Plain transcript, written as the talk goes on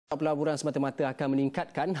Pelaburan semata-mata akan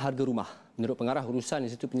meningkatkan harga rumah. Menurut Pengarah Urusan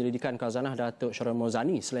Institut Penyelidikan Khazanah Datuk Charon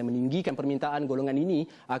Mokhzani, selain meninggikan permintaan, golongan ini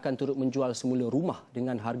akan turut menjual semula rumah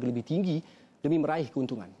dengan harga lebih tinggi demi meraih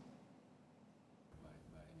keuntungan.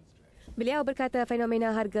 Beliau berkata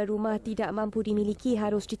fenomena harga rumah tidak mampu dimiliki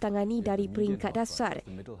harus ditangani dari peringkat dasar.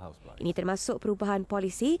 Ini termasuk perubahan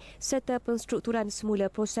polisi serta penstrukturan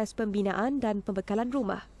semula proses pembinaan dan pembekalan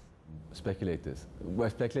rumah. Speculators. By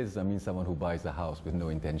speculators, I mean someone who buys a house with no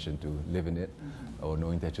intention to live in it or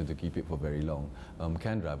no intention to keep it for very long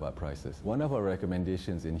can drive up prices. One of our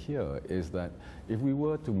recommendations in here is that if we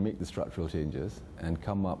were to make the structural changes and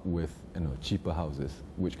come up with cheaper houses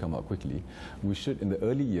which come up quickly, we should in the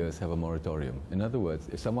early years have a moratorium. In other words,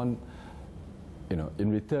 if someone,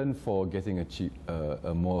 in return for getting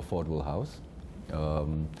a more affordable house,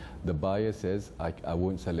 the buyer says, I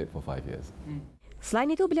won't sell it for 5 years.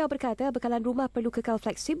 Selain itu, beliau berkata bekalan rumah perlu kekal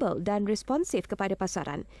fleksibel dan responsif kepada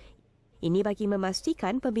pasaran. Ini bagi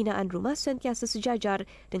memastikan pembinaan rumah sentiasa sejajar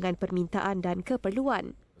dengan permintaan dan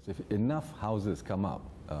keperluan. If enough houses come up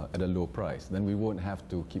at a low price, then we won't have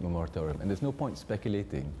to keep a moratorium. And there's no point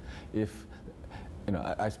speculating if,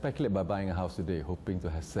 I speculate by buying a house today, hoping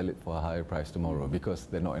to sell it for a higher price tomorrow because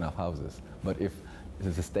there are not enough houses. But if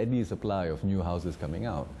there's a steady supply of new houses coming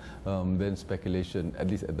out, then speculation, at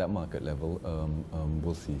least at that market level,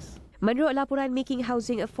 will cease. Menurut laporan Making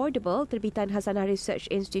Housing Affordable terbitan Khazanah Research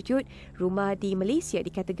Institute, rumah di Malaysia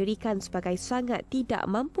dikategorikan sebagai sangat tidak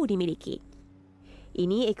mampu dimiliki.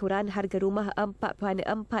 Ini ekoran harga rumah 4.4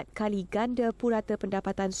 kali ganda purata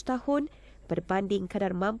pendapatan setahun berbanding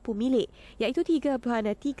kadar mampu milik, iaitu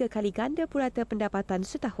 3.3 kali ganda purata pendapatan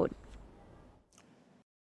setahun.